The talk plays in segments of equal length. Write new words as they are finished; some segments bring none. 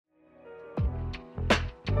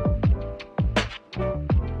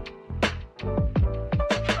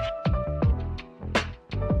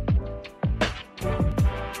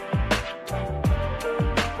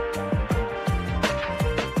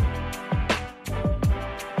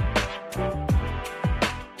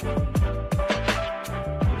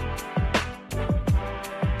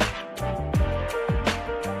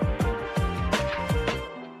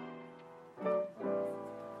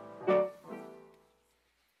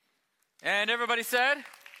And everybody said?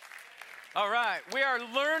 All right, we are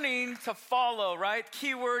learning to follow, right?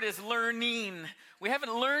 Keyword is learning. We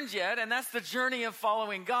haven't learned yet, and that's the journey of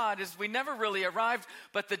following God, is we never really arrived,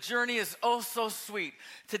 but the journey is oh so sweet.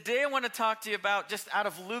 Today I want to talk to you about just out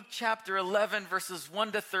of Luke chapter 11, verses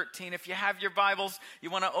 1 to 13. If you have your Bibles,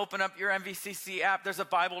 you want to open up your MVCC app, there's a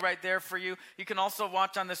Bible right there for you. You can also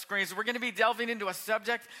watch on the screens. We're going to be delving into a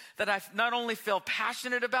subject that I not only feel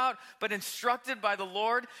passionate about, but instructed by the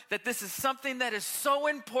Lord, that this is something that is so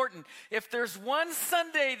important. If there's one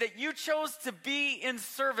Sunday that you chose to be in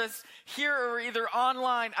service here or either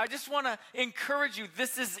online, I just want to encourage you,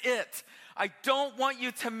 this is it. I don't want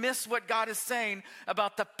you to miss what God is saying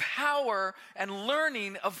about the power and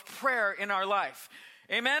learning of prayer in our life.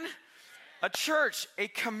 Amen? A church, a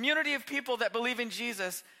community of people that believe in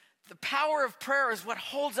Jesus, the power of prayer is what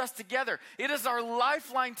holds us together. It is our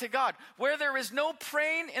lifeline to God. Where there is no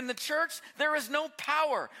praying in the church, there is no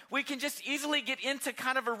power. We can just easily get into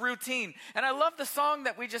kind of a routine. And I love the song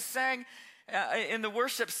that we just sang in the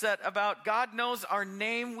worship set about God knows our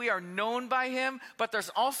name. We are known by him, but there's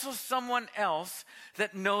also someone else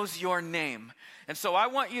that knows your name. And so I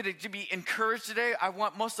want you to be encouraged today. I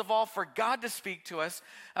want most of all for God to speak to us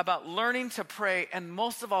about learning to pray, and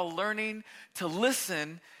most of all learning to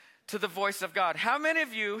listen to the voice of God. How many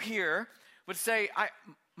of you here would say,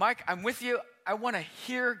 Mike, I'm with you. I want to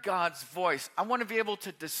hear God's voice. I want to be able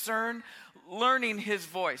to discern learning his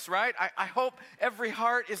voice, right? I hope every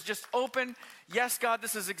heart is just open. Yes, God,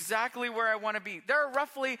 this is exactly where I want to be. There are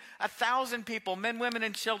roughly 1,000 people, men, women,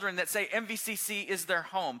 and children, that say MVCC is their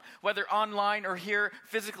home, whether online or here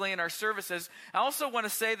physically in our services. I also want to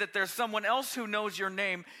say that there's someone else who knows your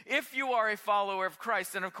name if you are a follower of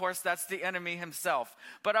Christ, and of course, that's the enemy himself.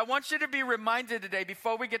 But I want you to be reminded today,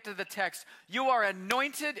 before we get to the text, you are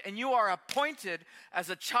anointed and you are appointed as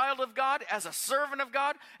a child of God, as a servant of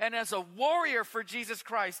God, and as a warrior for Jesus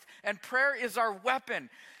Christ, and prayer is our weapon.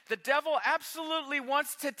 The devil absolutely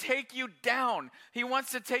wants to take you down. He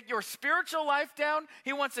wants to take your spiritual life down.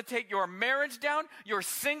 He wants to take your marriage down, your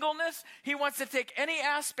singleness. He wants to take any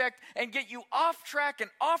aspect and get you off track and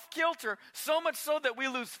off kilter, so much so that we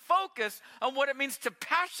lose focus on what it means to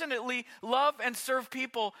passionately love and serve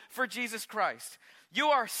people for Jesus Christ. You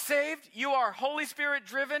are saved. You are Holy Spirit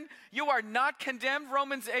driven. You are not condemned,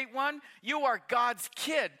 Romans 8:1. You are God's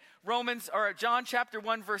kid, John chapter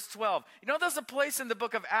 1, verse 12. You know, there's a place in the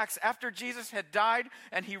book of Acts after Jesus had died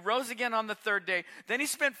and he rose again on the third day. Then he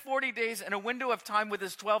spent 40 days in a window of time with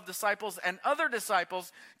his 12 disciples and other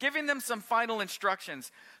disciples, giving them some final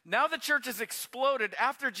instructions. Now the church has exploded.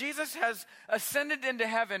 After Jesus has ascended into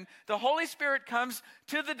heaven, the Holy Spirit comes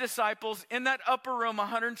to the disciples in that upper room,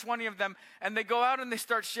 120 of them, and they go out and they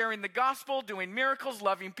start sharing the gospel, doing miracles,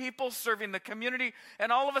 loving people, serving the community,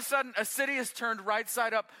 and all of a sudden a city is turned right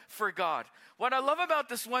side up for God. What I love about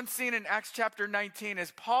this one scene in Acts chapter 19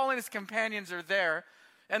 is Paul and his companions are there,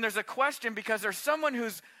 and there's a question because there's someone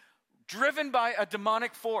who's driven by a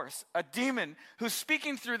demonic force, a demon, who's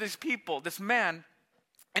speaking through these people, this man.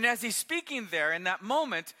 And as he's speaking there in that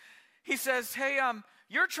moment, he says, hey,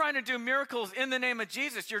 you're trying to do miracles in the name of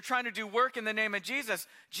Jesus. You're trying to do work in the name of Jesus.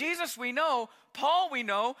 Jesus we know, Paul we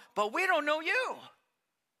know, but we don't know you.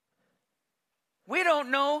 We don't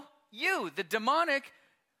know you. The demonic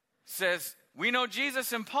says, we know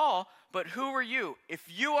Jesus and Paul, but who are you? If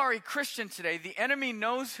you are a Christian today, the enemy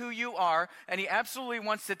knows who you are, and he absolutely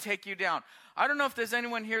wants to take you down. I don't know if there's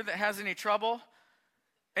anyone here that has any trouble.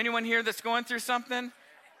 Anyone here that's going through something?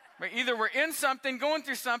 Either we're in something, going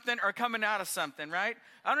through something, or coming out of something, right?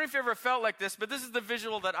 I don't know if you ever felt like this, but this is the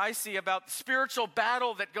visual that I see about spiritual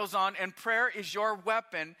battle that goes on, and prayer is your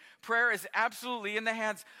weapon. Prayer is absolutely in the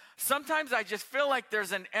hands. Sometimes I just feel like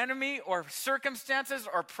there's an enemy or circumstances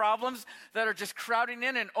or problems that are just crowding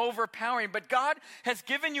in and overpowering. But God has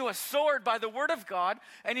given you a sword by the word of God,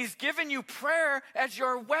 and he's given you prayer as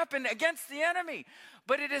your weapon against the enemy.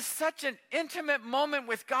 But it is such an intimate moment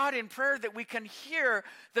with God in prayer that we can hear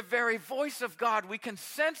the very voice of God. We can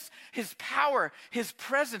sense his power, his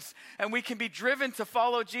presence, and we can be driven to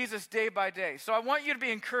follow Jesus day by day. So I want you to be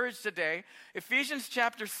encouraged today. Ephesians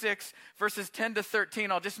chapter 6, verses 10 to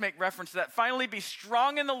 13, I'll just make reference to that. Finally, be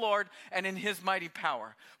strong in the Lord and in his mighty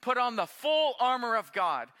power. Put on the full armor of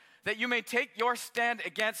God, that you may take your stand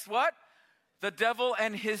against what? The devil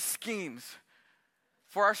and his schemes.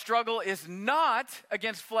 For our struggle is not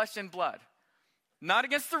against flesh and blood, not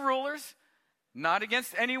against the rulers, not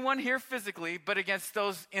against anyone here physically, but against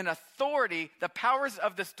those in authority, the powers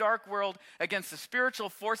of this dark world, against the spiritual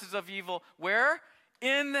forces of evil. Where?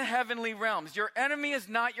 In the heavenly realms. Your enemy is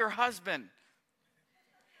not your husband.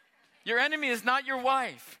 Your enemy is not your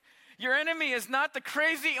wife. Your enemy is not the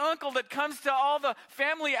crazy uncle that comes to all the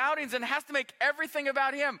family outings and has to make everything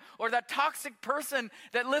about him, or that toxic person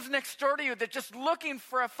that lives next door to you that's just looking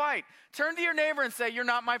for a fight. Turn to your neighbor and say, "You're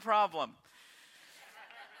not my problem."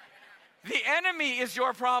 The enemy is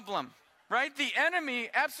your problem. Right? The enemy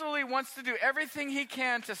absolutely wants to do everything he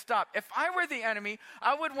can to stop. If I were the enemy,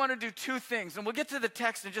 I would want to do two things. And we'll get to the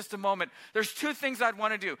text in just a moment. There's two things I'd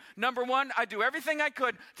want to do. Number one, I'd do everything I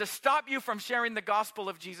could to stop you from sharing the gospel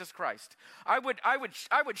of Jesus Christ. I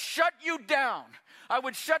would shut you down. I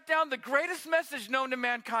would shut down the greatest message known to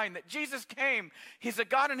mankind, that Jesus came. He's a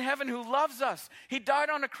God in heaven who loves us. He died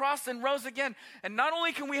on a cross and rose again. And not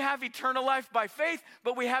only can we have eternal life by faith,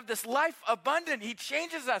 but we have this life abundant. He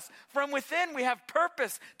changes us from within. We have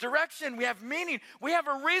purpose, direction, we have meaning. We have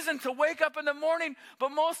a reason to wake up in the morning,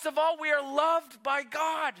 but most of all, we are loved by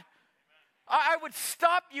God. I would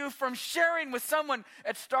stop you from sharing with someone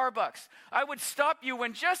at Starbucks. I would stop you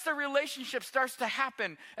when just a relationship starts to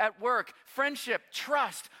happen at work, friendship,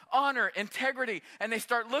 trust, honor, integrity, and they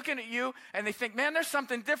start looking at you and they think, "Man, there's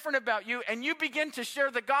something different about you," and you begin to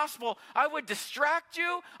share the gospel. I would distract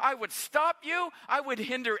you. I would stop you. I would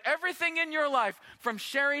hinder everything in your life from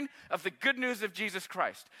sharing of the good news of Jesus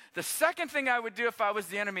Christ. The second thing I would do if I was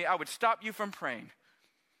the enemy, I would stop you from praying.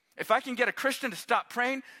 If I can get a Christian to stop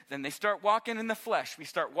praying, then they start walking in the flesh. We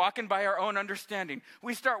start walking by our own understanding.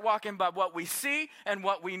 We start walking by what we see and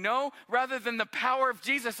what we know, rather than the power of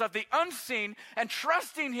Jesus, of the unseen, and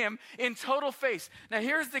trusting him in total faith. Now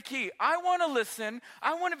here's the key. I want to listen.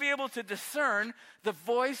 I want to be able to discern the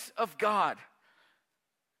voice of God.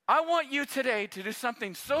 I want you today to do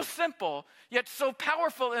something so simple, yet so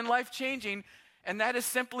powerful and life-changing, and that is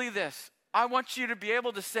simply this. I want you to be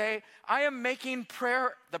able to say, "I am making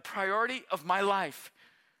prayer the priority of my life."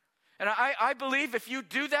 And I believe if you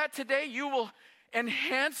do that today, you will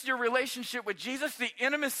enhance your relationship with Jesus, the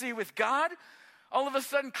intimacy with God. All of a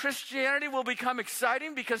sudden, Christianity will become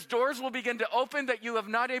exciting because doors will begin to open that you have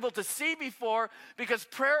not able to see before, because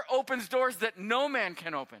prayer opens doors that no man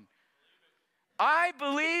can open. I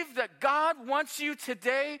believe that God wants you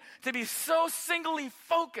today to be so singly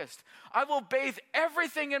focused. I will bathe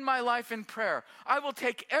everything in my life in prayer. I will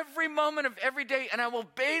take every moment of every day and I will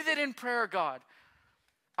bathe it in prayer, God.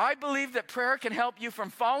 I believe that prayer can help you from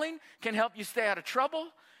falling, can help you stay out of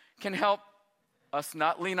trouble, can help us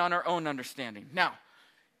not lean on our own understanding. Now,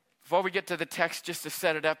 before we get to the text, just to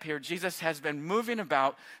set it up here, Jesus has been moving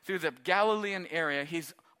about through the Galilean area.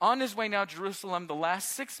 He's on his way now to Jerusalem, the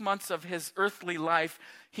last 6 months of his earthly life.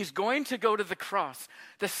 He's going to go to the cross.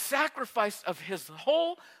 The sacrifice of his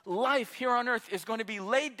whole life here on earth is going to be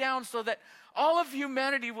laid down so that all of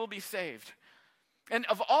humanity will be saved. And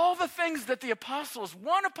of all the things that the apostles,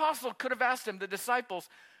 one apostle could have asked him, the disciples,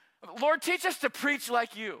 "Lord, teach us to preach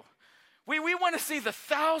like you. We want to see the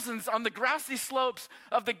thousands on the grassy slopes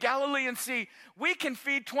of the Galilean Sea. We can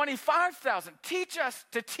feed 25,000. Teach us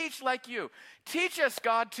to teach like you. Teach us,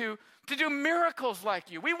 God, to do miracles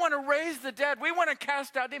like you. We want to raise the dead. We want to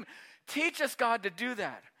cast out demons. Teach us, God, to do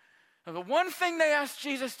that." And the one thing they asked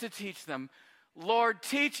Jesus to teach them, "Lord,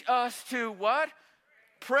 teach us to" what?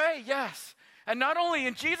 Pray, yes. And not only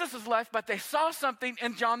in Jesus' life, but they saw something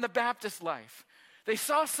in John the Baptist's life. They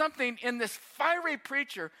saw something in this fiery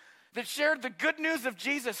preacher that shared the good news of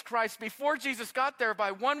Jesus Christ before Jesus got there by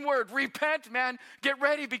one word: repent, man, get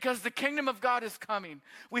ready, because the kingdom of God is coming.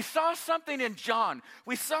 We saw something in John.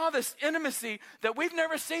 We saw this intimacy that we've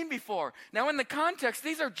never seen before. Now in the context,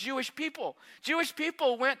 these are Jewish people. Jewish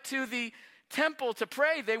people went to the temple to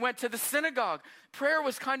pray. They went to the synagogue. Prayer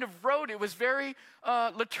was kind of rote. It was very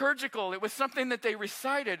liturgical. It was something that they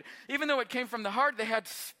recited. Even though it came from the heart, they had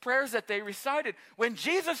prayers that they recited. When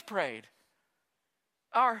Jesus prayed,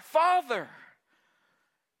 "Our Father,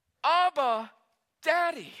 Abba,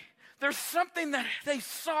 Daddy," there's something that they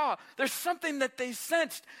saw. There's something that they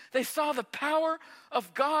sensed. They saw the power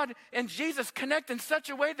of God and Jesus connect in such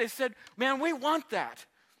a way they said, "Man, we want that."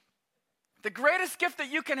 The greatest gift that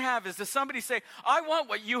you can have is to somebody say, "I want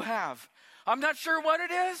what you have." I'm not sure what it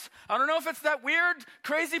is. I don't know if it's that weird,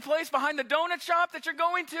 crazy place behind the donut shop that you're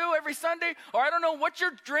going to every Sunday, or I don't know what you're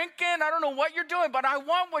drinking. I don't know what you're doing, but I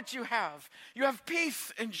want what you have. You have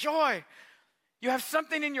peace and joy. You have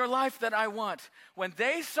something in your life that I want. When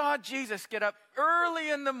they saw Jesus get up early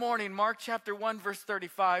in the morning, Mark chapter 1, verse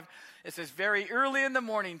 35, it says, very early in the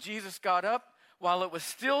morning, Jesus got up while it was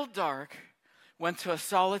still dark, went to a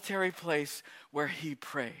solitary place where he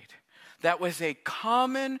prayed. That was a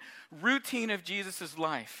common routine of Jesus'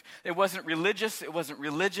 life. It wasn't religious. It wasn't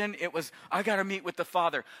religion. It was, I got to meet with the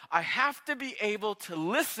Father. I have to be able to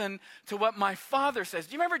listen to what my Father says.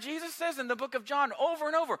 Do you remember Jesus says in the book of John over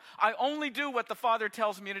and over, I only do what the Father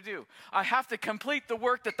tells me to do. I have to complete the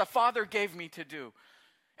work that the Father gave me to do.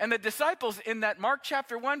 And the disciples in that Mark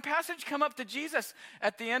chapter 1 passage come up to Jesus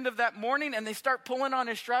at the end of that morning and they start pulling on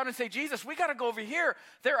his shroud and say, Jesus, we got to go over here.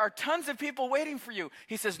 There are tons of people waiting for you.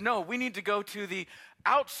 He says, no, we need to go to the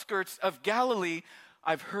outskirts of Galilee.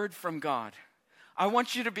 I've heard from God. I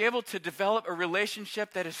want you to be able to develop a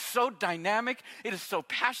relationship that is so dynamic. It is so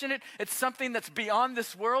passionate. It's something that's beyond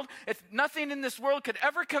this world. It's nothing in this world could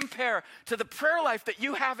ever compare to the prayer life that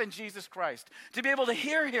you have in Jesus Christ. To be able to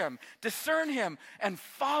hear him, discern him, and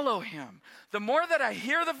follow him. The more that I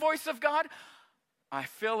hear the voice of God, I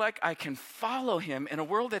feel like I can follow him in a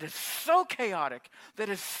world that is so chaotic, that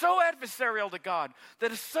is so adversarial to God,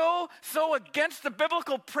 that is so against the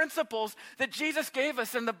biblical principles that Jesus gave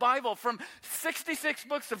us in the Bible. From 66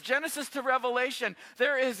 books of Genesis to Revelation,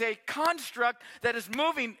 there is a construct that is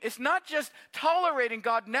moving. It's not just tolerating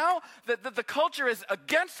God. Now that the culture is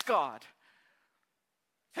against God.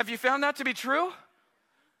 Have you found that to be true?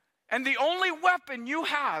 And the only weapon you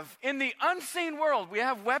have in the unseen world, we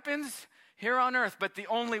have weapons here on earth, but the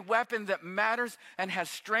only weapon that matters and has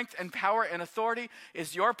strength and power and authority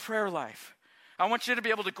is your prayer life. I want you to be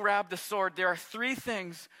able to grab the sword. There are 3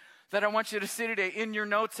 things that I want you to see today in your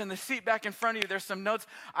notes. In the seat back in front of you, there's some notes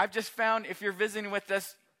I've just found. If you're visiting with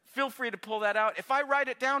us, feel free to pull that out. If I write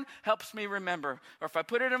it down, helps me remember. Or if I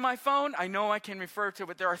put it in my phone, I know I can refer to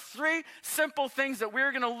it. There are 3 simple things that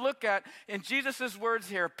we're going to look at in Jesus' words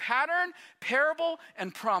here: pattern, parable,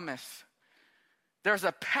 and promise. There's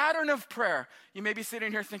a pattern of prayer. You may be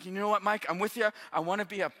sitting here thinking, you know what, Mike, I'm with you. I want to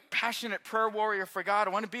be a passionate prayer warrior for God.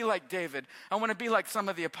 I want to be like David. I want to be like some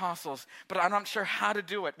of the apostles, but I'm not sure how to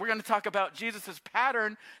do it. We're going to talk about Jesus'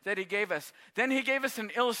 pattern that he gave us. Then he gave us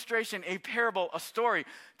an illustration, a parable, a story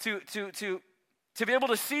to be able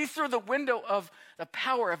to see through the window of the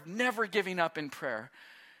power of never giving up in prayer.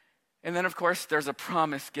 And then, of course, there's a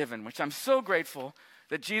promise given, which I'm so grateful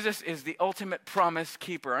that Jesus is the ultimate promise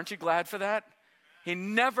keeper. Aren't you glad for that? He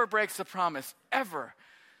never breaks a promise, ever.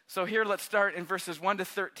 So here, let's start in verses 1 to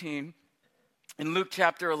 13. In Luke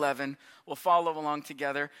chapter 11, we'll follow along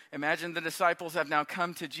together. Imagine the disciples have now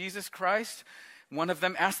come to Jesus Christ. One of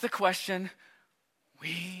them asked the question,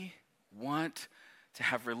 we want to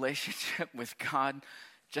have relationship with God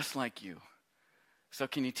just like you. So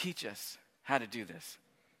can you teach us how to do this?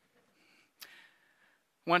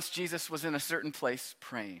 Once Jesus was in a certain place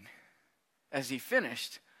praying. As he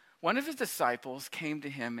finished, one of his disciples came to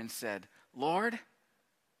him and said, Lord,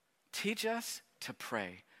 teach us to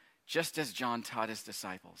pray, just as John taught his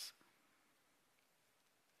disciples.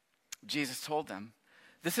 Jesus told them,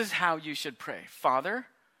 this is how you should pray. Father,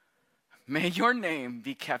 may your name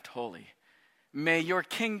be kept holy. May your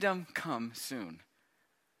kingdom come soon.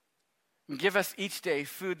 Give us each day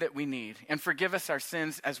food that we need, and forgive us our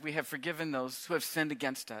sins as we have forgiven those who have sinned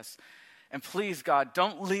against us. And please, God,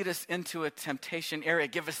 don't lead us into a temptation area.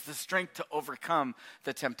 Give us the strength to overcome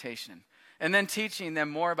the temptation. And then teaching them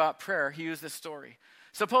more about prayer, he used this story.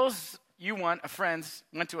 Suppose you went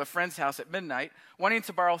to a friend's house at midnight, wanting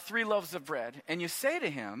to borrow 3 loaves of bread, and you say to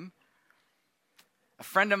him, a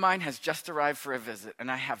friend of mine has just arrived for a visit, and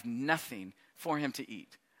I have nothing for him to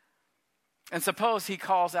eat. And suppose he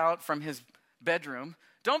calls out from his bedroom,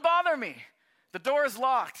 don't bother me. The door is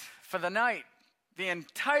locked for the night, the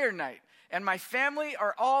entire night. And my family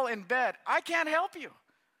are all in bed. I can't help you.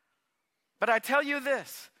 But I tell you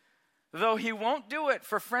this, though he won't do it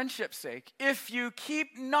for friendship's sake, if you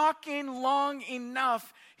keep knocking long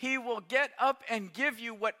enough, he will get up and give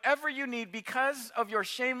you whatever you need because of your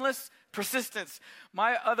shameless persistence.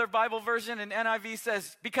 My other Bible version in NIV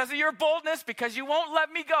says, because of your boldness, because you won't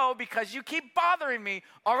let me go, because you keep bothering me,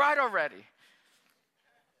 all right already.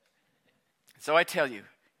 So I tell you,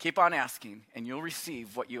 keep on asking and you'll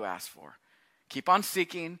receive what you ask for. Keep on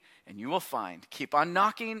seeking and you will find. Keep on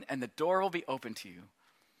knocking and the door will be open to you.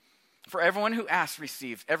 For everyone who asks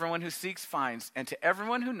receives, everyone who seeks finds, and to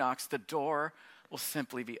everyone who knocks the door will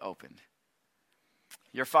simply be opened.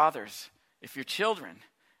 Your fathers, if your children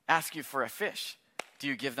ask you for a fish, do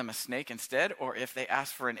you give them a snake instead? Or if they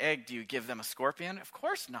ask for an egg, do you give them a scorpion? Of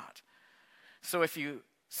course not. So if you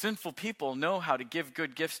sinful people know how to give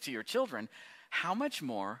good gifts to your children, how much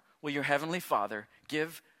more will your heavenly Father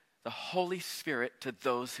give the Holy Spirit to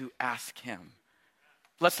those who ask him?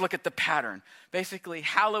 Let's look at the pattern. Basically,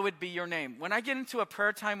 hallowed be your name. When I get into a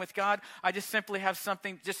prayer time with God, I just simply have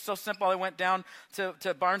something just so simple. I went down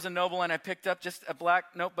to Barnes & Noble and I picked up just a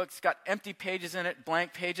black notebook. It's got empty pages in it,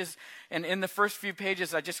 blank pages. And in the first few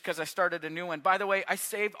pages, because I started a new one. By the way, I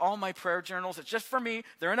saved all my prayer journals. It's just for me.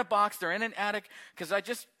 They're in a box. They're in an attic because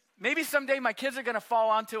maybe someday my kids are going to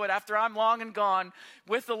fall onto it after I'm long and gone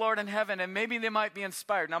with the Lord in heaven, and maybe they might be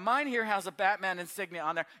inspired. Now, mine here has a Batman insignia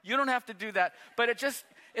on there. You don't have to do that, but it's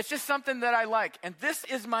just something that I like. And this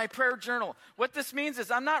is my prayer journal. What this means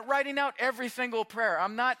is I'm not writing out every single prayer.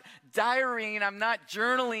 I'm not diarying. I'm not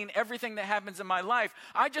journaling everything that happens in my life.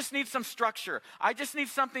 I just need some structure. I just need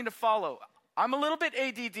something to follow. I'm a little bit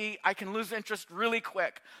ADD. I can lose interest really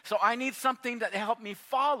quick. So I need something that help me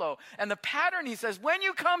follow. And the pattern, he says, when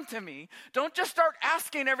you come to me, don't just start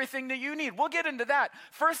asking everything that you need. We'll get into that.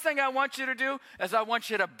 First thing I want you to do is I want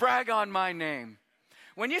you to brag on my name.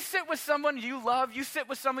 When you sit with someone you love, you sit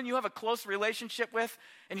with someone you have a close relationship with,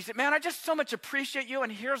 and you say, man, I just so much appreciate you,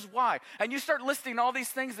 and here's why. And you start listing all these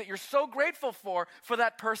things that you're so grateful for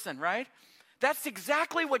that person, right? That's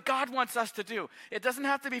exactly what God wants us to do. It doesn't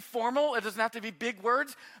have to be formal. It doesn't have to be big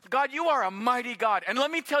words. God, you are a mighty God. And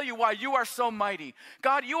let me tell you why you are so mighty.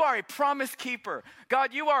 God, you are a promise keeper.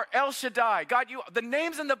 God, you are El Shaddai. God, the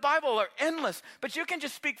names in the Bible are endless, but you can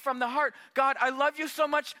just speak from the heart. God, I love you so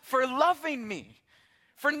much for loving me,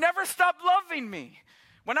 for never stop loving me.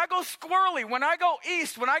 When I go squirrely, when I go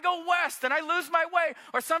east, when I go west, and I lose my way,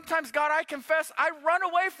 or sometimes, God, I confess, I run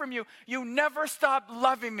away from you. You never stop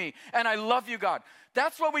loving me, and I love you, God.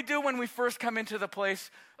 That's what we do when we first come into the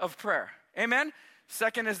place of prayer. Amen?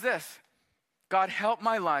 Second is this. God, help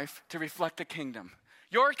my life to reflect the kingdom.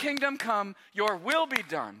 Your kingdom come, your will be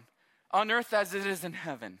done on earth as it is in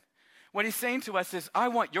heaven. What he's saying to us is, I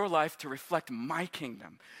want your life to reflect my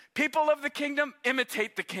kingdom. People of the kingdom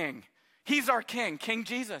imitate the king. He's our king, King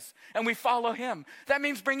Jesus, and we follow him. That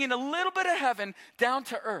means bringing a little bit of heaven down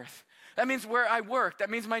to earth. That means where I work.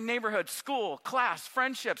 That means my neighborhood, school, class,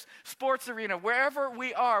 friendships, sports arena, wherever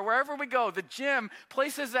we are, wherever we go, the gym,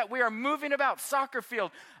 places that we are moving about, soccer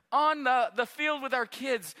field, on the field with our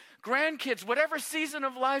kids, grandkids, whatever season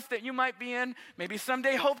of life that you might be in, maybe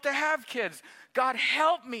someday hope to have kids. God,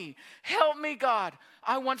 help me, God.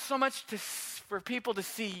 I want so much for people to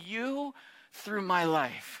see you through my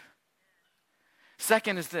life.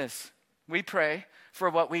 Second is this, we pray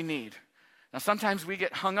for what we need. Now, sometimes we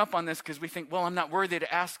get hung up on this because we think, well, I'm not worthy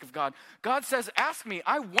to ask of God. God says, ask me.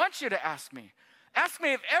 I want you to ask me. Ask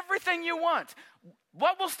me of everything you want.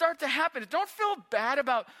 What will start to happen? Don't feel bad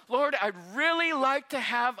about, Lord, I'd really like to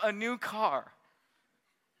have a new car.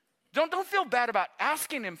 Don't feel bad about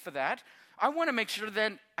asking him for that. I want to make sure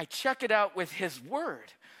then I check it out with his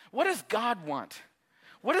word. What does God want?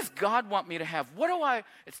 What does God want me to have?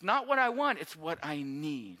 It's not what I want, it's what I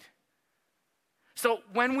need. So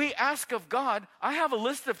when we ask of God, I have a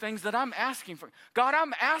list of things that I'm asking for. God,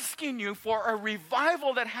 I'm asking you for a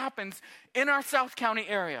revival that happens in our South County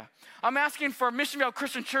area. I'm asking for Mission Vale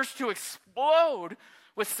Christian Church to explode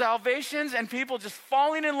with salvations and people just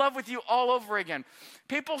falling in love with you all over again.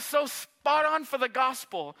 People so spot on for the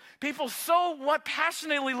gospel. People so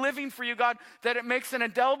passionately living for you, God, that it makes an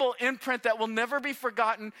indelible imprint that will never be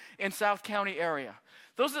forgotten in South County area.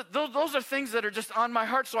 Those are things that are just on my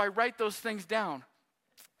heart, so I write those things down.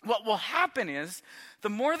 What will happen is, the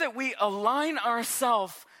more that we align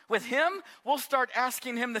ourselves with him, we'll start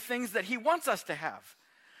asking him the things that he wants us to have.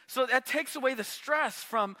 So that takes away the stress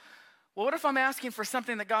from, well, what if I'm asking for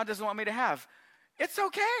something that God doesn't want me to have? It's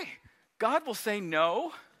okay. God will say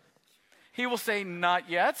no. He will say not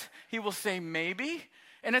yet. He will say maybe.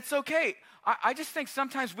 And it's okay. I just think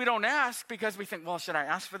sometimes we don't ask because we think, well, should I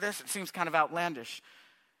ask for this? It seems kind of outlandish.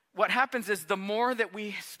 What happens is the more that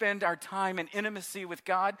we spend our time in intimacy with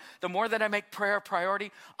God, the more that I make prayer a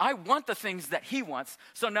priority, I want the things that he wants.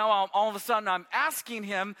 So now all of a sudden I'm asking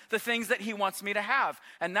him the things that he wants me to have.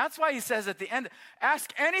 And that's why he says at the end,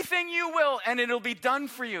 ask anything you will and it'll be done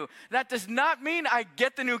for you. That does not mean I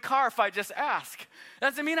get the new car if I just ask. That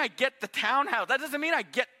doesn't mean I get the townhouse. That doesn't mean I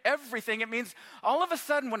get everything. It means all of a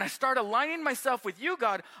sudden when I start aligning myself with you,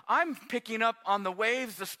 God, I'm picking up on the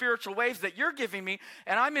waves, the spiritual waves that you're giving me,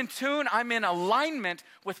 and I'm in tune, I'm in alignment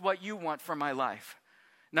with what you want for my life.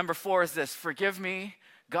 Number 4 is this, forgive me,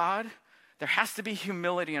 God. There has to be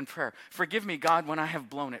humility in prayer. Forgive me, God, when I have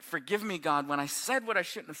blown it. Forgive me, God, when I said what I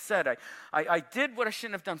shouldn't have said. I did what I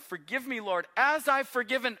shouldn't have done. Forgive me, Lord, as I've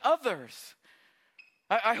forgiven others.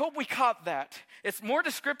 I hope we caught that. It's more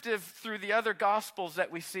descriptive through the other gospels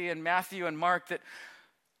that we see in Matthew and Mark, that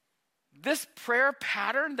this prayer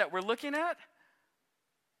pattern that we're looking at,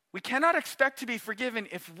 We cannot expect to be forgiven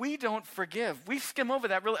if we don't forgive. We skim over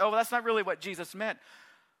that really. Oh, that's not really what Jesus meant.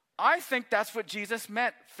 I think that's what Jesus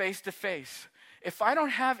meant face to face. If I don't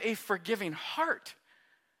have a forgiving heart,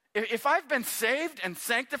 if I've been saved and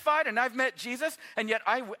sanctified and I've met Jesus and yet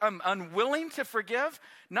I'm unwilling to forgive,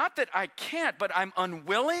 not that I can't, but I'm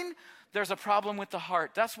unwilling, there's a problem with the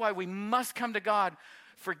heart. That's why we must come to God.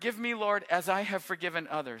 Forgive me, Lord, as I have forgiven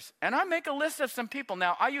others. And I make a list of some people.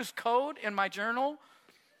 Now, I use code in my journal.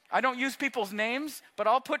 I don't use people's names, but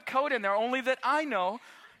I'll put code in there only that I know.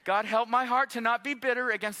 God, help my heart to not be bitter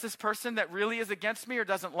against this person that really is against me or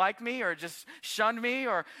doesn't like me or just shunned me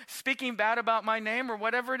or speaking bad about my name or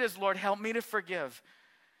whatever it is. Lord, help me to forgive.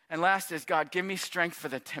 And last is, God, give me strength for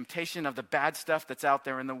the temptation of the bad stuff that's out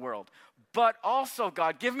there in the world. But also,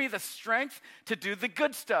 God, give me the strength to do the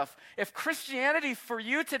good stuff. If Christianity for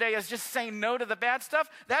you today is just saying no to the bad stuff,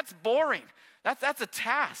 that's boring. That's a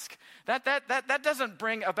task. That doesn't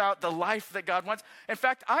bring about the life that God wants. In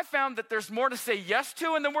fact, I found that there's more to say yes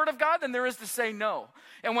to in the Word of God than there is to say no.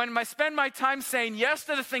 And when I spend my time saying yes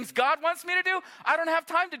to the things God wants me to do, I don't have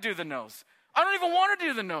time to do the no's. I don't even want to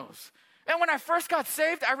do the no's. And when I first got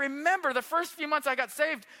saved, I remember the first few months I got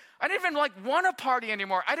saved, I didn't even want to party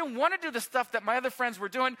anymore. I didn't want to do the stuff that my other friends were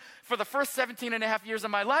doing for the first 17 and a half years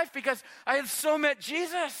of my life because I had so met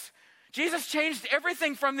Jesus. Jesus changed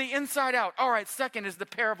everything from the inside out. All right, second is the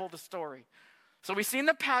parable, the story. So we've seen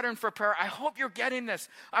the pattern for prayer. I hope you're getting this.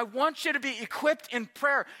 I want you to be equipped in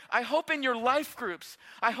prayer. I hope in your life groups,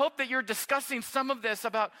 I hope that you're discussing some of this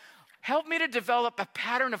about help me to develop a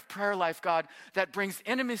pattern of prayer life, God, that brings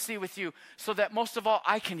intimacy with you so that most of all,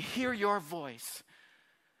 I can hear your voice.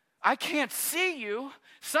 I can't see you.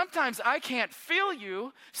 Sometimes I can't feel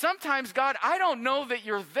you. Sometimes, God, I don't know that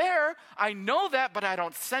you're there. I know that, but I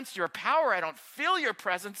don't sense your power. I don't feel your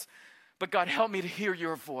presence. But God, help me to hear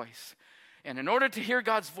your voice. And in order to hear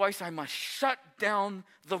God's voice, I must shut down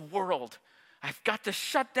the world. I've got to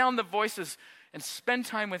shut down the voices and spend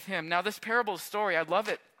time with him. Now, this parable story, I love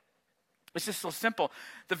it. It's just so simple.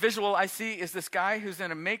 The visual I see is this guy who's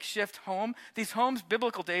in a makeshift home. These homes,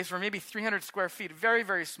 biblical days, were maybe 300 square feet, very,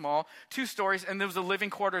 very small, 2 stories, and there was a living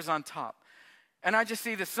quarters on top. And I just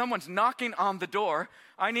see that someone's knocking on the door.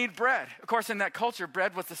 I need bread. Of course, in that culture,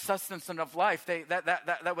 bread was the sustenance of life.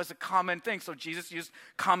 That was a common thing. So Jesus used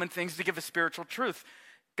common things to give a spiritual truth.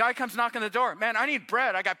 Guy comes knocking on the door. Man, I need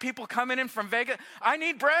bread. I got people coming in from Vegas. I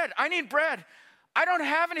need bread. I need bread. I don't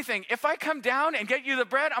have anything. If I come down and get you the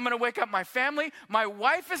bread, I'm going to wake up my family. My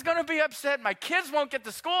wife is going to be upset. My kids won't get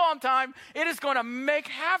to school on time. It is going to make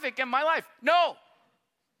havoc in my life. No.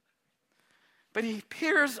 But he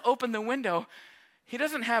peers open the window. He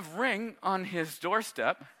doesn't have ring on his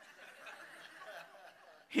doorstep.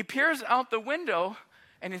 He peers out the window,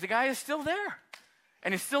 and the guy is still there.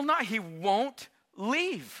 And he's still not. He won't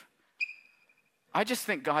leave. I just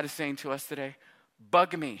think God is saying to us today,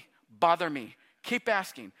 bug me, bother me. Keep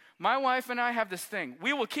asking. My wife and I have this thing.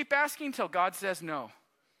 We will keep asking until God says no.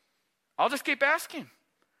 I'll just keep asking.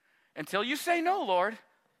 Until you say no, Lord,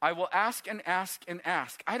 I will ask and ask and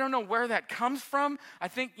ask. I don't know where that comes from. I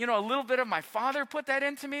think, a little bit of my father put that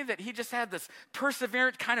into me, that he just had this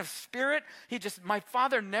perseverant kind of spirit. My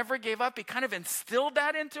father never gave up. He kind of instilled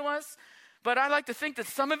that into us. But I like to think that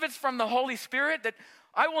some of it's from the Holy Spirit, that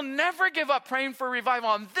I will never give up praying for revival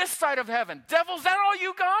on this side of heaven. Devil, is that all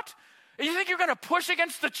you got? You think you're going to push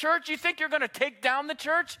against the church? You think you're going to take down the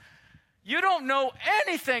church? You don't know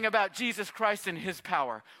anything about Jesus Christ and his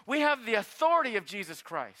power. We have the authority of Jesus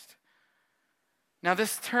Christ. Now,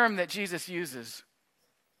 this term that Jesus uses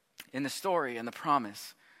in the story and the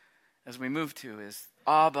promise as we move to is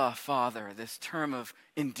Abba, Father, this term of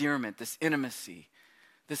endearment, this intimacy,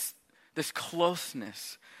 this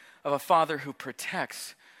closeness of a father who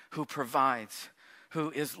protects, who provides, who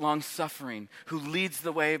is long-suffering, who leads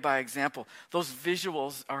the way by example. Those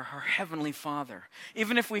visuals are our Heavenly Father.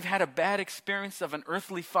 Even if we've had a bad experience of an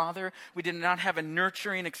earthly father, we did not have a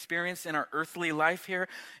nurturing experience in our earthly life here,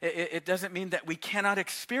 it doesn't mean that we cannot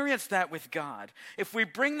experience that with God. If we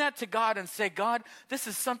bring that to God and say, God, this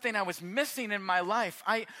is something I was missing in my life.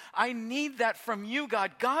 I need that from you,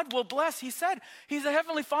 God. God will bless. He said he's a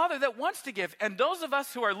Heavenly Father that wants to give. And those of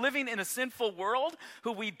us who are living in a sinful world,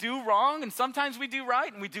 who we do wrong, and sometimes we do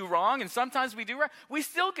right and we do wrong, and sometimes we do right, we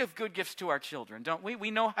still give good gifts to our children, don't we?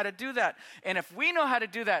 We know how to do that. And if we know how to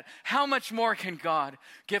do that, how much more can God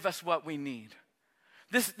give us what we need?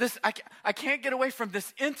 I can't get away from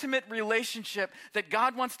this intimate relationship that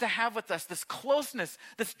God wants to have with us, this closeness,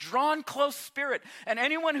 this drawn close spirit. And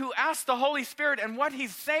anyone who asks the Holy Spirit and what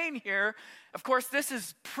he's saying here, Of course, this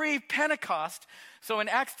is pre-Pentecost. So in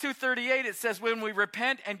Acts 2:38, it says, when we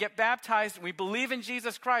repent and get baptized, and we believe in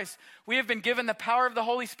Jesus Christ, we have been given the power of the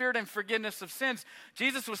Holy Spirit and forgiveness of sins.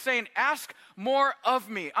 Jesus was saying, ask more of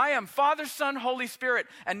me. I am Father, Son, Holy Spirit.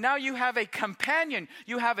 And now you have a companion.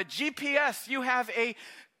 You have a GPS. You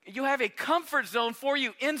have a comfort zone for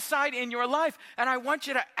you inside in your life. And I want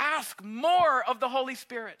you to ask more of the Holy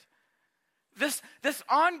Spirit. This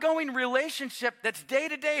ongoing relationship that's day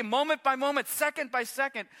to day, moment by moment, second by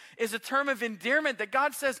second, is a term of endearment that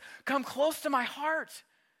God says, come close to my heart.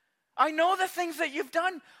 I know the things that you've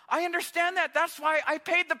done. I understand that. That's why I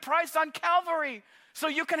paid the price on Calvary. So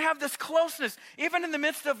you can have this closeness, even in the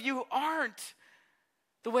midst of you aren't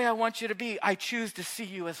the way I want you to be. I choose to see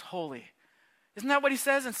you as holy. Isn't that what he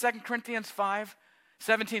says in 2 Corinthians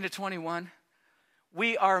 5:17-21?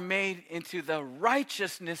 We are made into the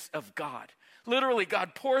righteousness of God. Literally,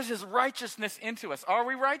 God pours his righteousness into us. Are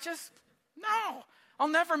we righteous? No. I'll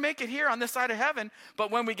never make it here on this side of heaven,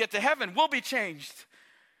 but when we get to heaven, we'll be changed.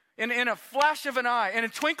 In a flash of an eye, in a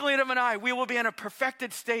twinkling of an eye, we will be in a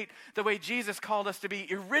perfected state the way Jesus called us to be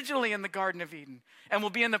originally in the Garden of Eden. And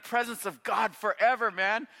we'll be in the presence of God forever,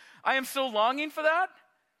 man. I am so longing for that.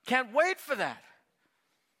 Can't wait for that.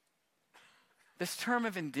 This term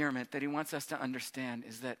of endearment that he wants us to understand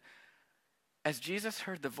is that as Jesus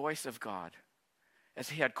heard the voice of God, as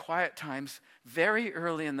he had quiet times very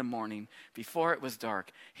early in the morning before it was dark,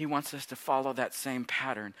 he wants us to follow that same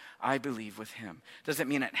pattern, I believe, with him. Doesn't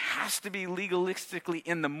mean it has to be legalistically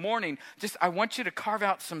in the morning. Just, I want you to carve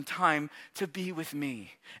out some time to be with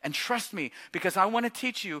me. And trust me, because I want to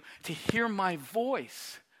teach you to hear my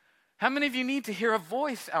voice. How many of you need to hear a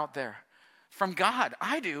voice out there from God?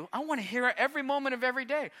 I do. I want to hear it every moment of every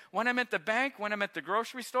day. When I'm at the bank, when I'm at the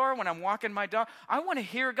grocery store, when I'm walking my dog, I want to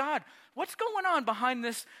hear God. What's going on behind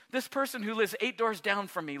this person who lives 8 doors down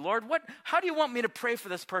from me? Lord, how do you want me to pray for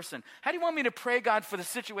this person? How do you want me to pray, God, for the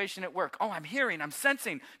situation at work? Oh, I'm hearing, I'm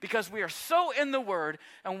sensing, because we are so in the Word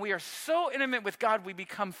and we are so intimate with God, we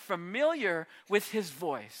become familiar with his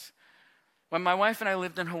voice. When my wife and I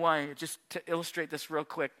lived in Hawaii, just to illustrate this real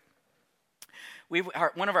quick,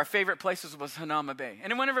 one of our favorite places was Hanauma Bay.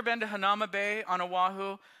 Anyone ever been to Hanauma Bay on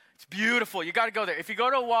Oahu? It's beautiful. You got to go there. If you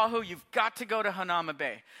go to Oahu, you've got to go to Hanauma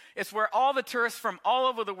Bay. It's where all the tourists from all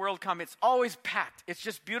over the world come. It's always packed. It's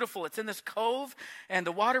just beautiful. It's in this cove, and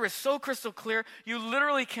the water is so crystal clear, you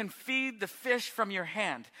literally can feed the fish from your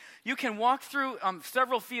hand. You can walk through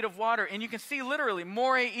several feet of water, and you can see literally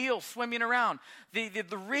moray eels swimming around. The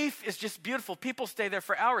reef is just beautiful. People stay there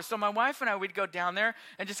for hours. So my wife and I, we'd go down there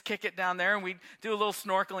and just kick it down there, and we'd do a little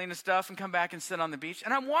snorkeling and stuff and come back and sit on the beach.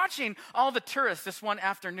 And I'm watching all the tourists this one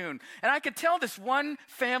afternoon, and I could tell this one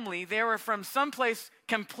family, they were from someplace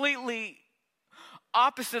completely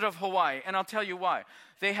opposite of Hawaii, and I'll tell you why.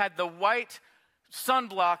 They had the white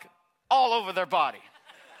sunblock all over their body.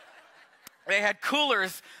 They had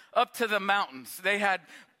coolers up to the mountains. They had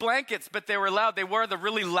blankets, but they were loud. They wore the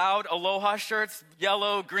really loud Aloha shirts,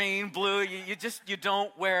 yellow, green, blue. You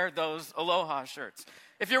don't wear those Aloha shirts.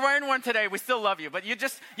 If you're wearing one today, we still love you, but you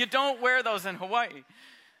don't wear those in Hawaii.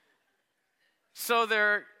 So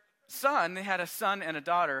their son, they had a son and a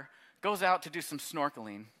daughter, goes out to do some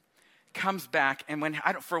snorkeling, comes back, and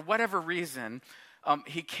for whatever reason,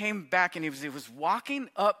 he came back and he was walking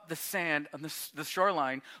up the sand on the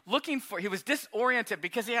shoreline he was disoriented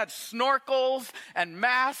because he had snorkels and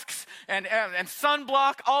masks and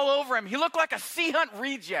sunblock all over him. He looked like a Sea Hunt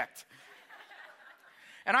reject.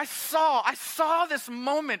 And I saw this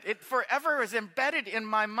moment. It forever is embedded in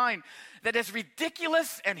my mind that as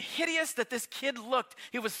ridiculous and hideous that this kid looked,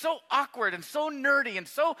 he was so awkward and so nerdy and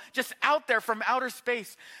so just out there from outer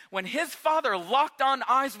space. When his father locked on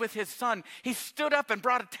eyes with his son, he stood up and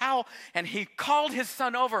brought a towel and he called his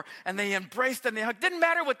son over and they embraced and they hugged. Didn't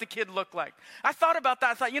matter what the kid looked like. I thought about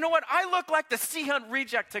that. I thought, you know what? I look like the Sea Hunt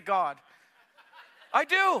reject to God. I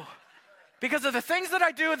do. Because of the things that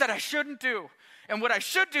I do that I shouldn't do. And what I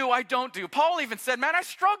should do, I don't do. Paul even said, man, I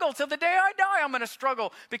struggle till the day I die. I'm going to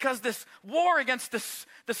struggle because this war against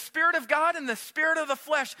the Spirit of God and the spirit of the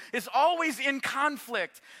flesh is always in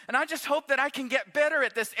conflict. And I just hope that I can get better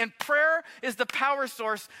at this. And prayer is the power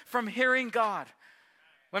source from hearing God.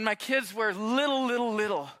 When my kids were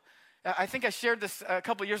little, I think I shared this a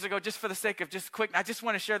couple years ago just for the sake of just quick. I just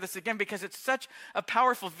want to share this again because it's such a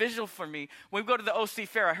powerful visual for me. When we go to the OC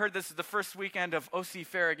Fair, I heard this is the first weekend of OC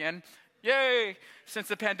Fair again. Yay, since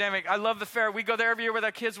the pandemic. I love the fair. We go there every year with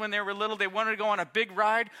our kids when they were little. They wanted to go on a big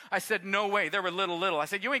ride. I said, no way. They were little. I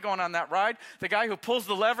said, you ain't going on that ride. The guy who pulls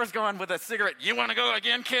the levers going with a cigarette, you want to go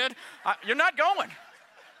again, kid? You're not going.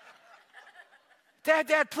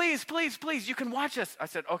 Dad, please, you can watch us. I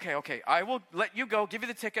said, okay, I will let you go, give you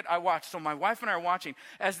the ticket, I watch. So my wife and I are watching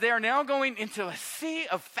as they are now going into a sea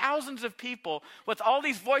of thousands of people with all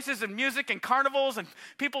these voices and music and carnivals and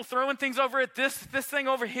people throwing things over at this thing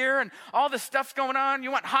over here and all this stuff's going on.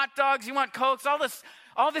 You want hot dogs, you want Cokes,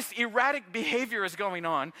 all this erratic behavior is going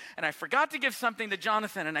on. And I forgot to give something to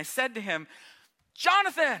Jonathan, and I said to him,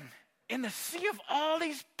 Jonathan, in the sea of all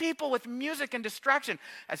these people with music and distraction,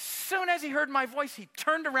 as soon as he heard my voice, he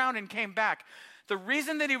turned around and came back. The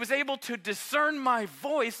reason that he was able to discern my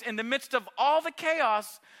voice in the midst of all the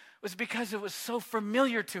chaos was because it was so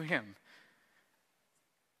familiar to him.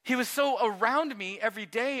 He was so around me every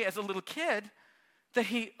day as a little kid that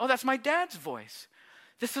that's my dad's voice.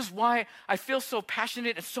 This is why I feel so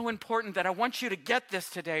passionate and so important that I want you to get this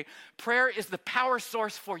today. Prayer is the power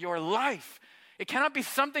source for your life. It cannot be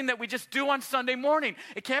something that we just do on Sunday morning.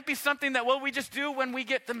 It can't be something that, we just do when we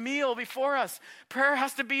get the meal before us. Prayer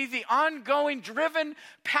has to be the ongoing, driven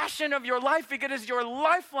passion of your life because it is your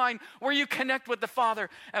lifeline where you connect with the Father.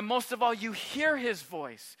 And most of all, you hear His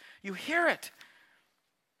voice. You hear it.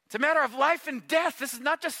 It's a matter of life and death. This is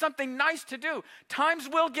not just something nice to do. Times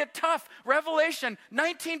will get tough. Revelation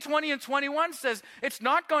 19, 20, and 21 says it's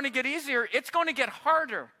not going to get easier. It's going to get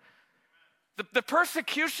harder. The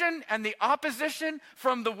persecution and the opposition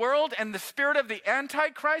from the world and the spirit of the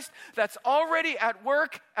Antichrist that's already at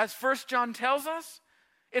work, as 1 John tells us,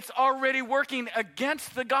 it's already working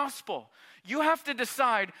against the gospel. You have to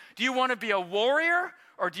decide, do you want to be a warrior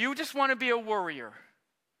or do you just want to be a worrier?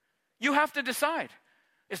 You have to decide.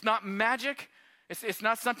 It's not magic. It's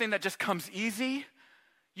not something that just comes easy.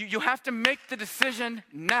 You have to make the decision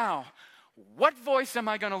now. What voice am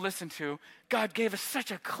I going to listen to? God gave us such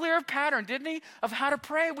a clear pattern, didn't He, of how to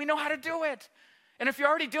pray. We know how to do it. And if you're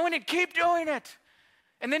already doing it, keep doing it.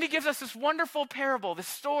 And then He gives us this wonderful parable, this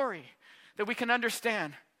story that we can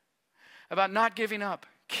understand about not giving up.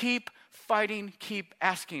 Keep fighting, keep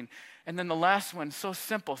asking. And then the last one, so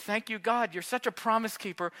simple. Thank you, God. You're such a promise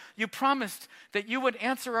keeper. You promised that you would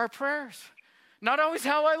answer our prayers. Not always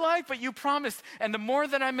how I like, but you promised. And the more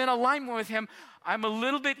that I'm in alignment with Him, I'm a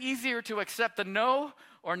little bit easier to accept the no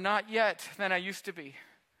or not yet than I used to be.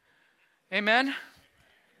 Amen?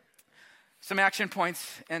 Some action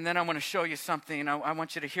points, and then I want to show you something. I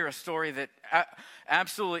want you to hear a story that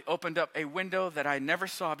absolutely opened up a window that I never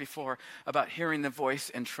saw before about hearing the voice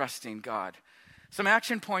and trusting God. Some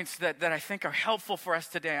action points that I think are helpful for us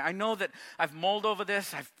today. I know that I've mulled over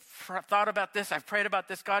this. I've thought about this. I've prayed about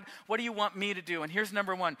this. God, what do you want me to do? And here's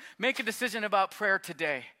number one. Make a decision about prayer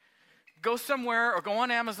today. Go somewhere or go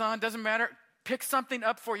on Amazon. Doesn't matter. Pick something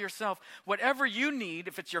up for yourself. Whatever you need,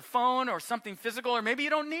 if it's your phone or something physical, or maybe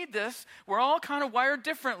you don't need this. We're all kind of wired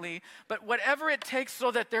differently. But whatever it takes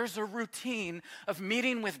so that there's a routine of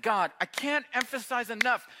meeting with God. I can't emphasize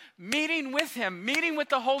enough. Meeting with Him, meeting with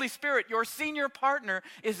the Holy Spirit, your senior partner,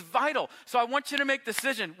 is vital. So I want you to make a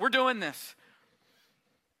decision. We're doing this.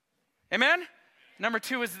 Amen? Number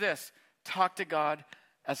two is this. Talk to God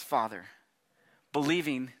as Father,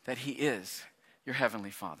 believing that He is your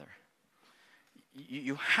Heavenly Father.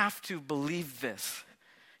 You have to believe this.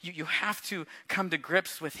 You have to come to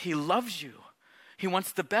grips with He loves you. He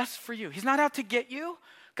wants the best for you. He's not out to get you.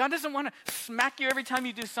 God doesn't want to smack you every time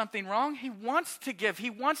you do something wrong. He wants to give. He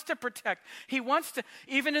wants to protect. He wants to,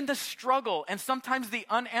 even in the struggle and sometimes the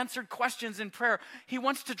unanswered questions in prayer, He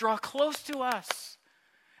wants to draw close to us.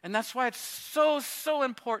 And that's why it's so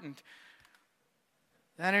important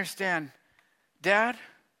that I understand, Dad,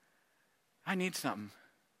 I need something.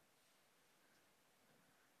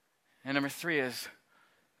 And number three is,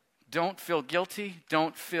 don't feel guilty,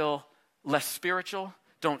 don't feel less spiritual,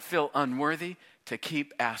 don't feel unworthy to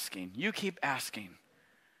keep asking. You keep asking.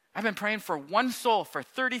 I've been praying for one soul for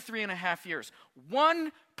 33 and a half years.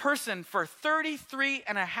 One person for 33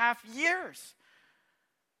 and a half years.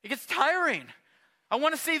 It gets tiring. I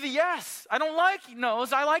want to see the yes. I don't like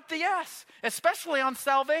no's, I like the yes, especially on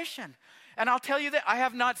salvation. And I'll tell you that I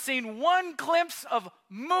have not seen one glimpse of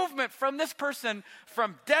movement from this person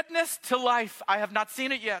from deadness to life. I have not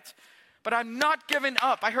seen it yet, but I'm not giving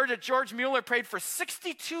up. I heard that George Mueller prayed for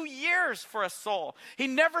 62 years for a soul. He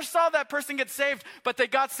never saw that person get saved, but they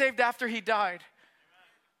got saved after he died.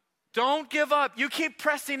 Don't give up. You keep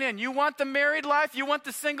pressing in. You want the married life. You want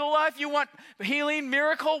the single life. You want healing,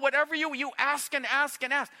 miracle, whatever you ask and ask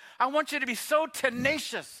and ask. I want you to be so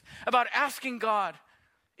tenacious about asking God.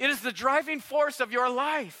 It is the driving force of your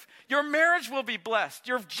life. Your marriage will be blessed.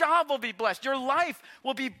 Your job will be blessed. Your life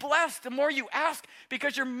will be blessed the more you ask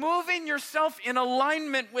because you're moving yourself in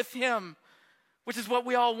alignment with Him, which is what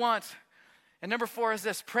we all want. And number four is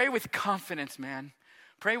this. Pray with confidence, man.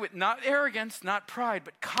 Pray with not arrogance, not pride,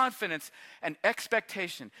 but confidence and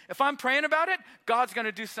expectation. If I'm praying about it, God's going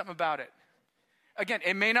to do something about it. Again,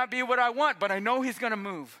 it may not be what I want, but I know he's going to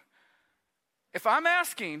move. If I'm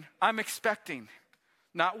asking, I'm expecting.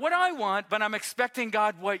 Not what I want, but I'm expecting,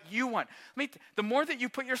 God, what you want. The more that you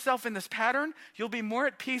put yourself in this pattern, you'll be more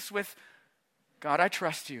at peace with, God, I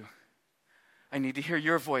trust you. I need to hear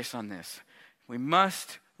your voice on this. We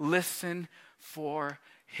must listen for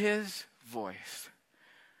his voice.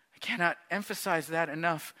 I cannot emphasize that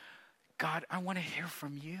enough. God, I want to hear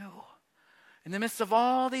from you. In the midst of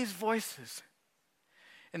all these voices,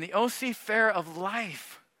 in the OC fair of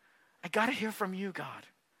life, I got to hear from you, God.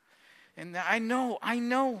 And I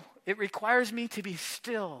know it requires me to be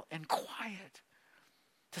still and quiet,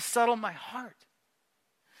 to settle my heart.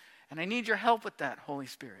 And I need your help with that, Holy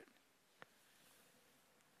Spirit.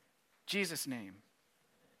 Jesus' name.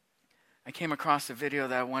 I came across a video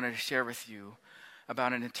that I wanted to share with you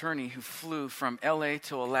about an attorney who flew from LA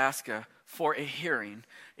to Alaska for a hearing,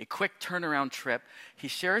 a quick turnaround trip. He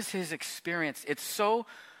shares his experience. It so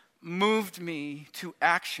moved me to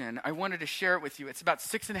action. I wanted to share it with you. It's about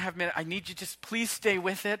 6.5 minutes. I need you just please stay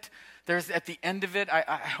with it. There's at the end of it,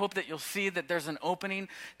 I hope that you'll see that there's an opening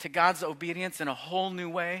to God's obedience in a whole new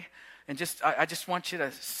way. And I just want you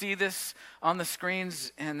to see this on the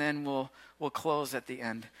screens, and then we'll close at the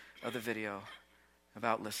end of the video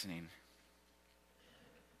about listening.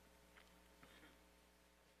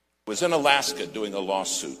 I was in Alaska doing a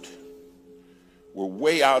lawsuit. We're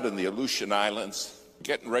way out in the Aleutian Islands,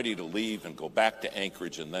 getting ready to leave and go back to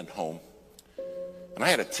Anchorage and then home. And I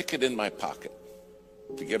had a ticket in my pocket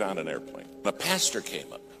to get on an airplane. A pastor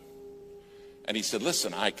came up and he said,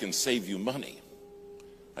 listen, I can save you money.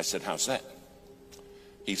 I said, how's that?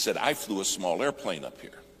 He said, I flew a small airplane up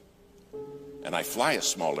here. And I fly a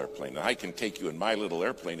small airplane, and I can take you in my little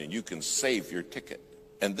airplane and you can save your ticket.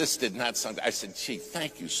 And this did not sound, I said, gee,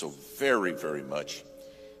 thank you so very, very much.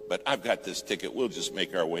 But I've got this ticket. We'll just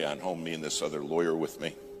make our way on home, me and this other lawyer with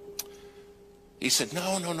me. He said,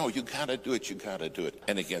 no, you got to do it. You got to do it.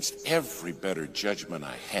 And against every better judgment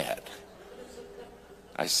I had,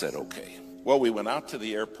 I said, okay. Well, we went out to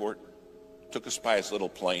the airport, took us by his little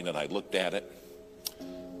plane, and I looked at it.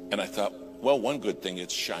 And I thought, well, one good thing,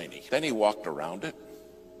 it's shiny. Then he walked around it.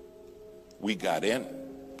 We got in.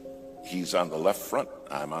 He's on the left front.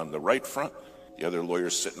 I'm on the right front. The other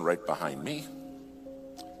lawyer's sitting right behind me.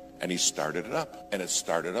 And he started it up, and it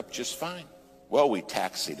started up just fine. Well, we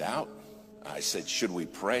taxied out. I said, should we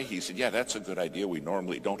pray? He said, yeah, that's a good idea. We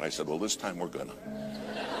normally don't. I said, well, this time we're gonna.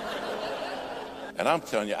 And I'm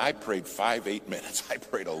telling you, I prayed 8 minutes. I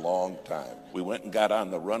prayed a long time. We went and got on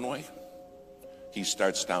the runway. He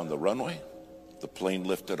starts down the runway. The plane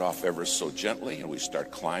lifted off ever so gently, and we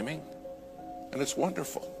start climbing. And it's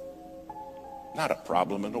wonderful. Not a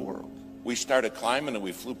problem in the world. We started climbing, and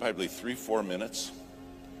we flew probably 3-4 minutes.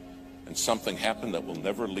 And something happened that will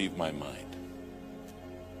never leave my mind.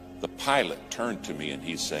 The pilot turned to me and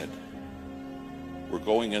he said, we're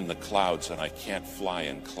going in the clouds and I can't fly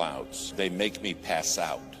in clouds. They make me pass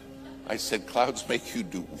out. I said, clouds make you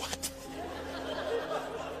do what?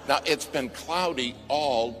 Now, it's been cloudy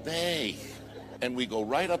all day. And we go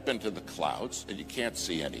right up into the clouds and you can't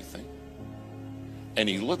see anything. And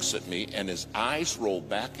he looks at me and his eyes roll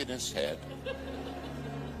back in his head.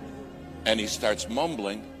 And he starts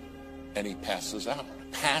mumbling. And he passes out.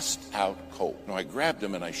 Passed out cold. Now, I grabbed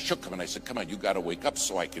him and I shook him and I said, come on, you got to wake up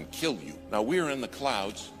so I can kill you. Now, we're in the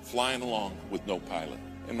clouds, flying along with no pilot.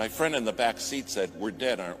 And my friend in the back seat said, we're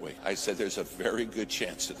dead, aren't we? I said, there's a very good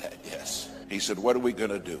chance of that, yes. He said, what are we going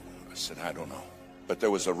to do? I said, I don't know. But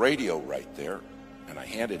there was a radio right there, and I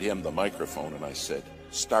handed him the microphone and I said,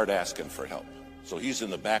 start asking for help. So he's in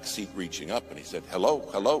the back seat reaching up and he said, hello,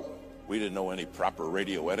 hello. We didn't know any proper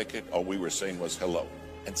radio etiquette. All we were saying was hello.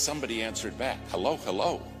 And somebody answered back, hello,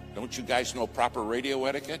 hello. Don't you guys know proper radio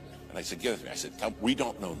etiquette? And I said, give it to me. I said, we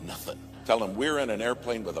don't know nothing. Tell them we're in an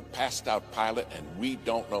airplane with a passed out pilot and we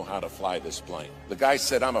don't know how to fly this plane. The guy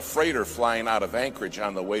said, I'm a freighter flying out of Anchorage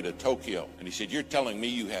on the way to Tokyo. And he said, you're telling me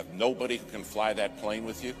you have nobody who can fly that plane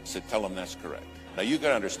with you? I said, tell him that's correct. Now you got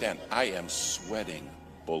to understand, I am sweating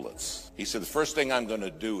bullets. He said, the first thing I'm going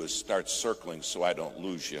to do is start circling so I don't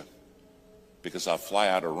lose you, because I'll fly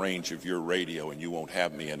out of range of your radio and you won't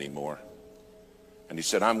have me anymore. And he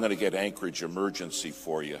said, I'm going to get Anchorage Emergency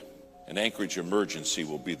for you. And Anchorage Emergency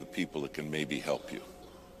will be the people that can maybe help you.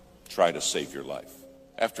 Try to save your life.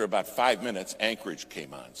 After about 5 minutes, Anchorage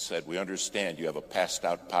came on, said, we understand you have a passed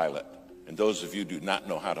out pilot. And those of you do not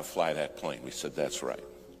know how to fly that plane. We said, that's right.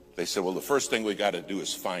 They said, well, the first thing we got to do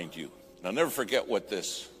is find you. And I'll never forget what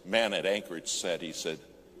this man at Anchorage said. He said,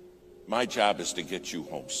 My job is to get you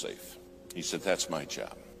home safe. He said, that's my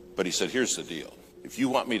job. But he said, here's the deal. If you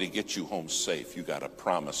want me to get you home safe, you got to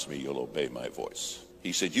promise me you'll obey my voice.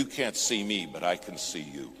 He said, you can't see me, but I can see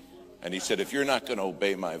you. And he said, if you're not going to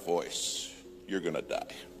obey my voice, you're going to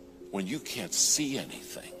die. When you can't see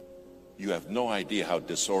anything, you have no idea how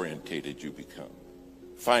disorientated you become.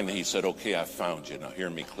 Finally, he said, okay, I found you. Now hear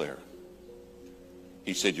me clear.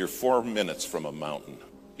 He said, you're 4 minutes from a mountain.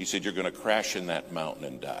 He said, you're going to crash in that mountain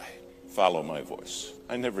and die. Follow my voice.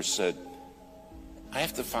 I never said, I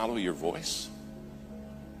have to follow your voice?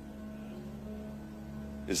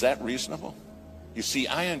 Is that reasonable? You see,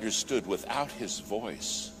 I understood without his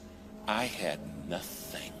voice, I had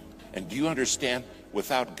nothing. And do you understand?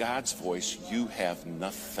 Without God's voice, you have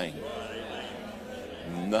nothing.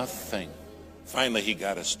 Nothing. Finally, he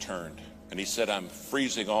got us turned. And he said, I'm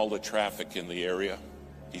freezing all the traffic in the area.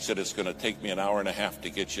 He said, it's going to take me an hour and a half to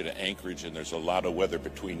get you to Anchorage, and there's a lot of weather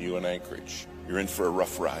between you and Anchorage. You're in for a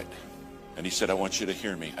rough ride. And he said, I want you to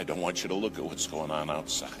hear me. I don't want you to look at what's going on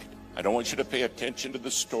outside. I don't want you to pay attention to the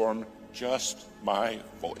storm, just my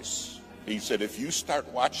voice. He said, if you start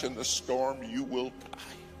watching the storm, you will die.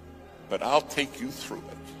 But I'll take you through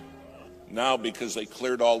it. Now, because they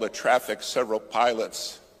cleared all the traffic, several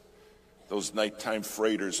pilots, those nighttime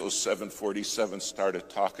freighters, those 747s, started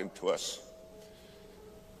talking to us.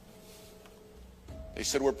 They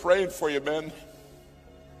said, we're praying for you, men.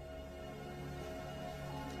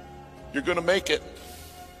 You're going to make it.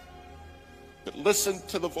 But listen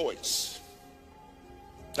to the voice.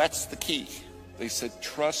 That's the key. They said,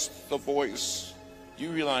 trust the voice.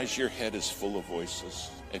 You realize your head is full of voices,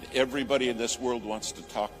 and everybody in this world wants to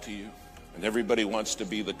talk to you, and everybody wants to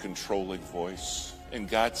be the controlling voice. And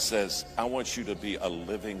God says, I want you to be a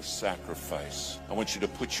living sacrifice. I want you to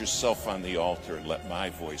put yourself on the altar and let my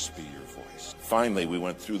voice be your voice. Finally, we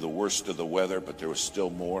went through the worst of the weather, but there was still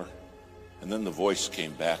more. And then the voice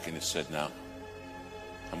came back and it said, now,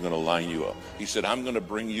 I'm going to line you up. He said, I'm going to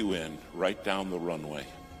bring you in right down the runway.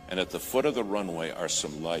 And at the foot of the runway are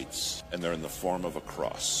some lights, and they're in the form of a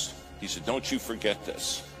cross. He said, don't you forget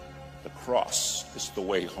this. The cross is the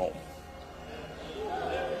way home.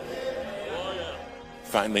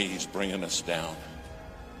 Finally, he's bringing us down.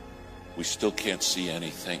 We still can't see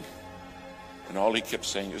anything. And all he kept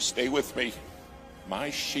saying is, stay with me. My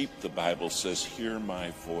sheep, the Bible says, hear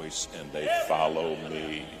my voice and they follow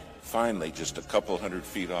me. Finally, just a couple 100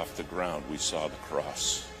 feet off the ground, we saw the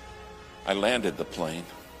cross. I landed the plane.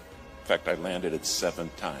 In fact, I landed it 7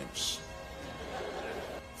 times.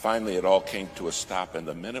 Finally, it all came to a stop, and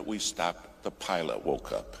the minute we stopped, the pilot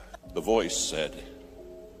woke up. The voice said,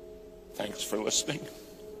 thanks for listening.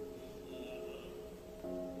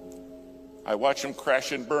 I watch them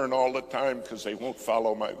crash and burn all the time because they won't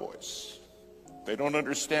follow my voice. They don't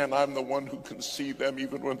understand I'm the one who can see them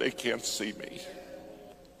even when they can't see me.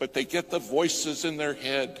 But they get the voices in their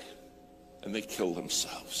head and they kill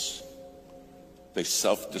themselves. They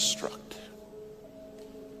self-destruct.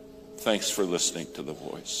 Thanks for listening to the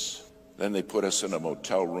voice. Then they put us in a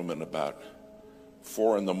motel room, and about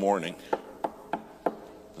 4 a.m,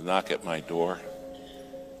 the knock at my door.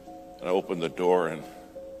 And I opened the door, and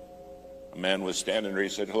a man was standing there. He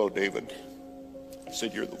said, hello, David. I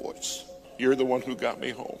said, you're the voice. You're the one who got me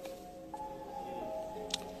home.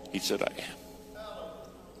 He said, I am.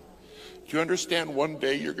 Do you understand one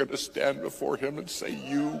day you're going to stand before him and say,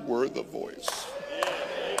 you were the voice.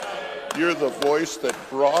 You're the voice that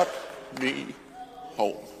brought me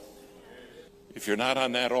home. If you're not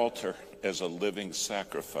on that altar as a living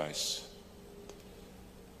sacrifice,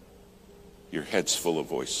 your head's full of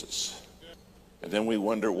voices. And then we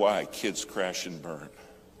wonder why kids crash and burn.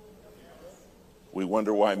 We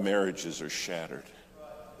wonder why marriages are shattered.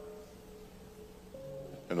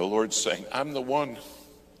 And the Lord's saying, I'm the one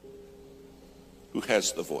who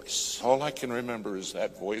has the voice. All I can remember is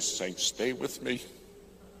that voice saying, stay with me.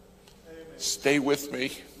 Stay with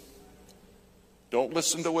me. Don't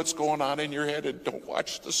listen to what's going on in your head, and don't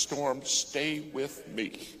watch the storm. Stay with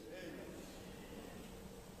me.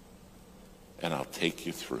 And I'll take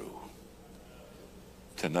you through.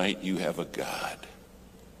 Tonight you have a God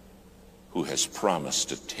who has promised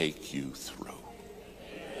to take you through.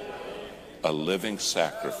 A living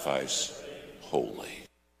sacrifice, holy.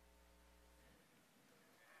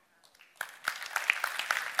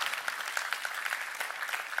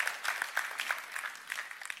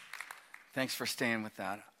 Thanks for staying with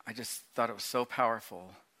that. I just thought it was so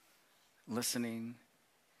powerful, listening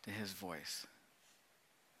to his voice.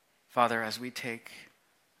 Father, as we take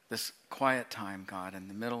this quiet time, God, in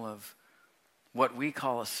the middle of what we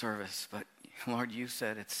call a service, but Lord, you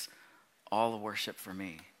said it's all a worship for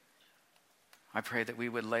me. I pray that we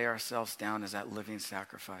would lay ourselves down as that living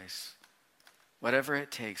sacrifice. Whatever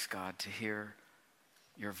it takes, God, to hear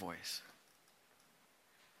your voice,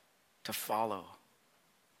 to follow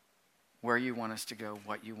where you want us to go,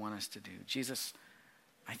 what you want us to do. Jesus,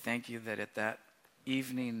 I thank you that at that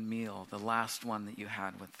evening meal, the last one that you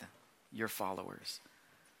had with your followers,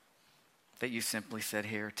 that you simply said,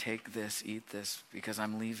 here, take this, eat this, because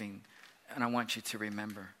I'm leaving, and I want you to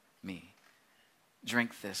remember me.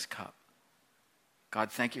 Drink this cup.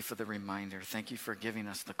 God, thank you for the reminder. Thank you for giving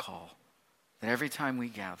us the call that every time we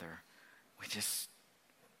gather, we just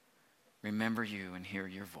remember you and hear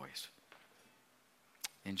your voice.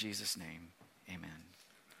 In Jesus' name, amen.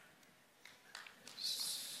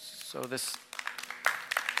 So this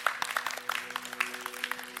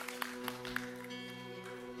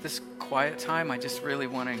quiet time, I just really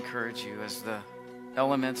want to encourage you as the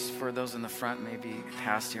elements for those in the front may be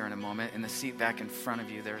passed here in a moment. In the seat back in front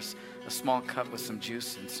of you, there's a small cup with some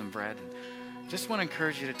juice and some bread. And just want to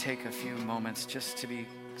encourage you to take a few moments just to be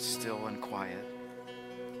still and quiet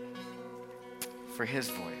for his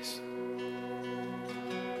voice.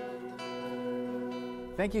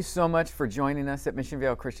 Thank you so much for joining us at Mission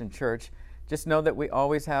Vale Christian Church. Just know that we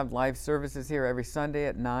always have live services here every Sunday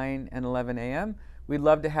at 9 and 11 a.m. We'd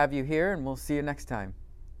love to have you here, and we'll see you next time.